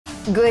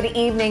Good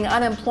evening.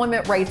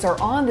 Unemployment rates are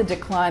on the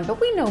decline, but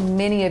we know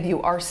many of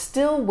you are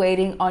still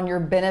waiting on your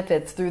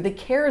benefits through the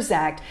CARES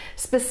Act,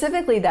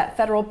 specifically that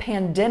federal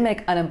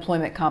pandemic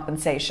unemployment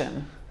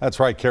compensation. That's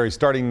right, Carrie.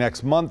 Starting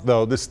next month,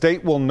 though, the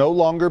state will no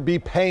longer be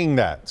paying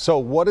that. So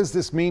what does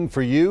this mean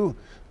for you?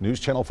 News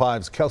Channel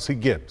 5's Kelsey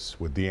Gibbs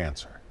with the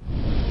answer.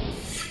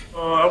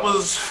 I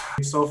was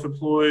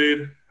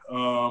self-employed.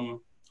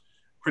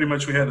 Pretty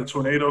much we had a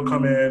tornado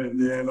come in,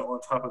 and then on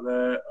top of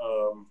that,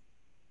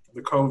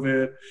 the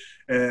COVID,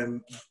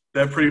 and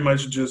that pretty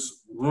much just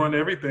ruined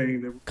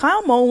everything.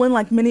 Kyle Molen,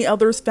 like many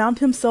others, found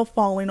himself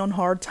falling on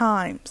hard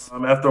times.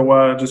 After a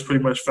while, I just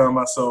pretty much found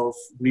myself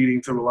needing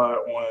to rely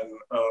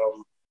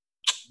on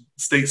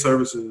state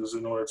services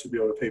in order to be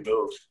able to pay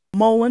bills.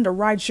 Molen, a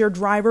rideshare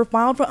driver,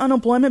 filed for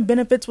unemployment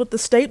benefits with the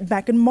state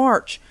back in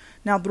March.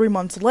 Now, 3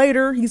 months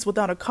later, he's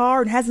without a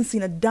car and hasn't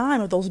seen a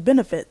dime of those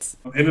benefits.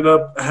 I ended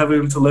up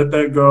having to let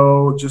that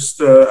go just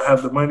to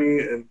have the money,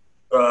 and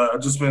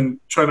I've just been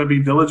trying to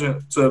be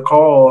diligent to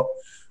call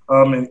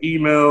and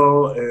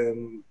email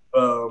and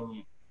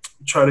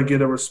try to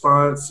get a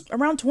response.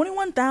 Around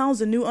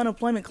 21,000 new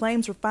unemployment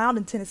claims were filed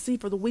in Tennessee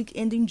for the week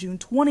ending June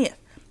 20th.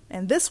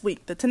 And this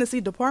week, the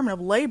Tennessee Department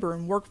of Labor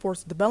and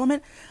Workforce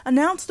Development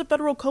announced the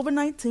federal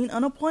COVID-19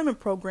 unemployment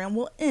program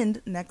will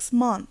end next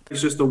month.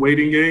 It's just a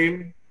waiting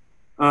game.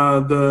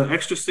 The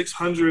extra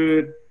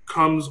 $600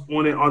 comes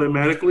on it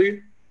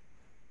automatically.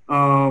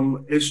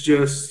 It's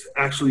just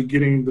actually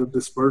getting the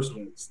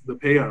disbursements, the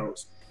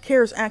payouts.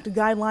 CARES Act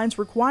guidelines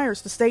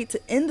requires the state to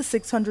end the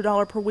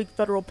 $600 per week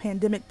federal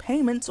pandemic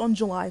payments on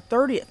July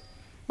 30th.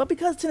 But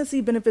because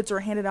Tennessee benefits are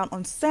handed out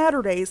on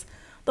Saturdays,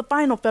 the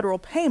final federal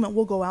payment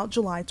will go out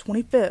July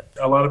 25th.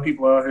 A lot of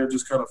people out here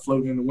just kind of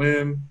floating in the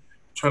wind,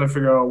 trying to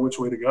figure out which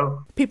way to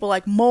go. People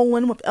like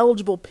Molen with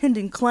eligible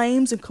pending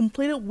claims and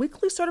completed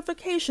weekly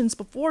certifications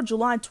before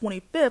July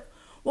 25th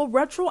will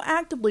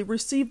retroactively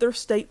receive their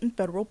state and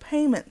federal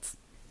payments.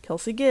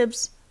 Kelsey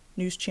Gibbs,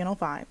 News Channel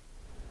 5.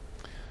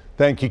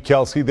 Thank you,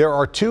 Kelsey. There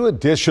are 2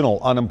 additional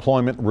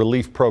unemployment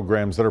relief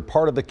programs that are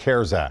part of the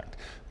CARES Act: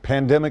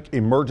 Pandemic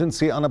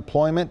Emergency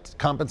Unemployment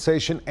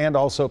Compensation and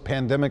also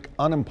Pandemic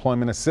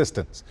Unemployment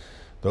Assistance.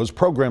 Those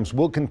programs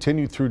will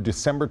continue through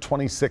December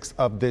 26th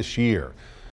of this year.